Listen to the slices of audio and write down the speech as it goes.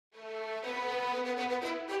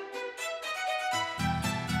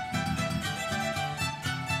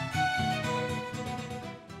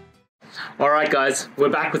Alright guys, we're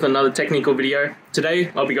back with another technical video. Today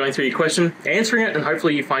I'll be going through your question, answering it, and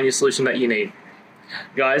hopefully you find your solution that you need.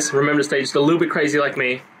 Guys, remember to stay just a little bit crazy like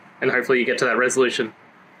me, and hopefully you get to that resolution.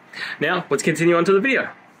 Now, let's continue on to the video.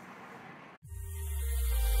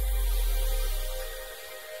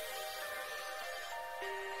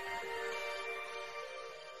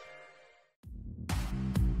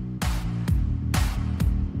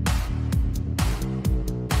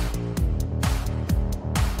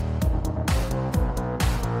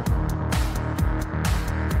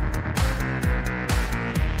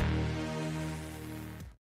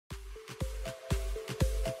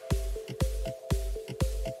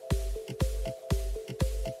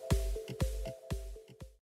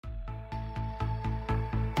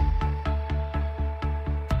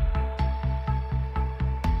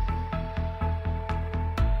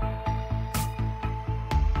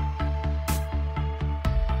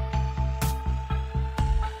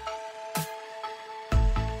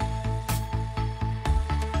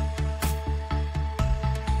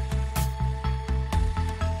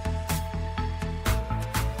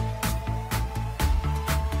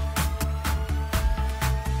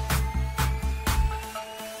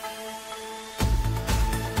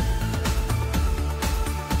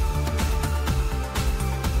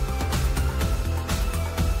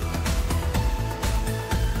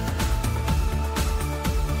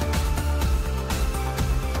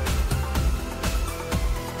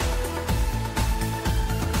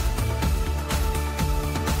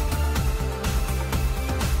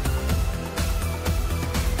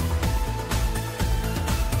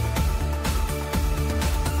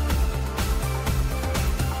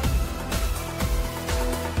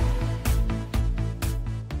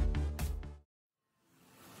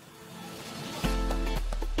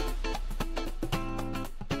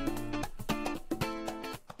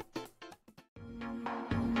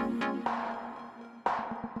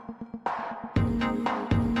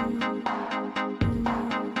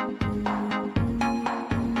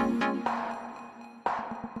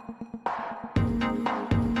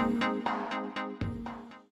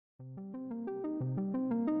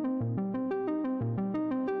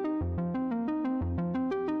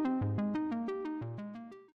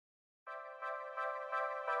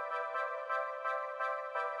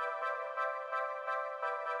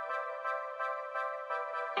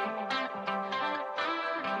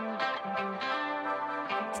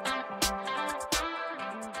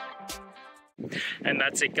 And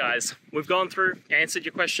that's it guys. We've gone through, answered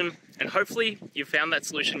your question, and hopefully you found that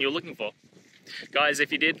solution you're looking for. Guys,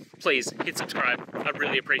 if you did, please hit subscribe. I'd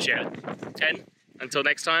really appreciate it. And until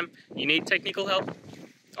next time, you need technical help,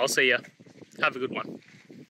 I'll see ya. Have a good one.